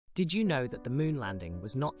Did you know that the moon landing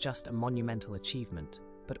was not just a monumental achievement,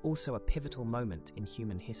 but also a pivotal moment in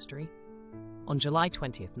human history? On July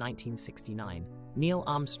 20th, 1969, Neil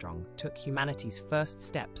Armstrong took humanity's first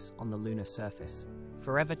steps on the lunar surface,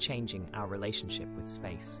 forever changing our relationship with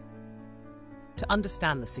space. To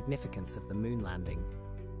understand the significance of the moon landing,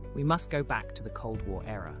 we must go back to the Cold War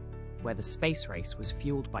era, where the space race was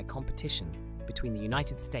fueled by competition between the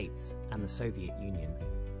United States and the Soviet Union.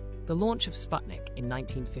 The launch of Sputnik in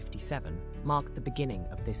 1957 marked the beginning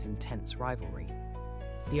of this intense rivalry.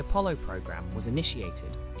 The Apollo program was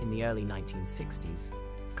initiated in the early 1960s,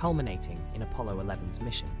 culminating in Apollo 11's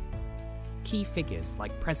mission. Key figures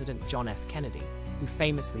like President John F. Kennedy, who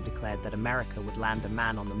famously declared that America would land a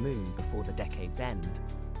man on the moon before the decade's end,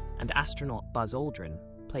 and astronaut Buzz Aldrin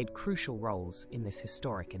played crucial roles in this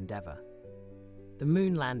historic endeavor. The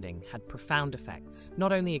moon landing had profound effects,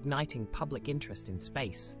 not only igniting public interest in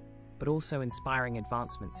space, but also inspiring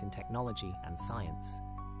advancements in technology and science.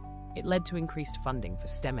 It led to increased funding for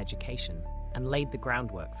STEM education and laid the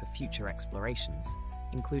groundwork for future explorations,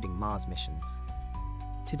 including Mars missions.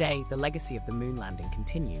 Today, the legacy of the moon landing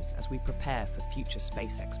continues as we prepare for future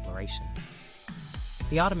space exploration.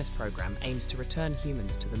 The Artemis program aims to return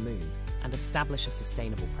humans to the moon and establish a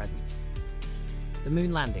sustainable presence. The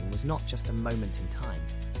moon landing was not just a moment in time,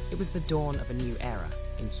 it was the dawn of a new era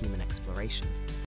in human exploration.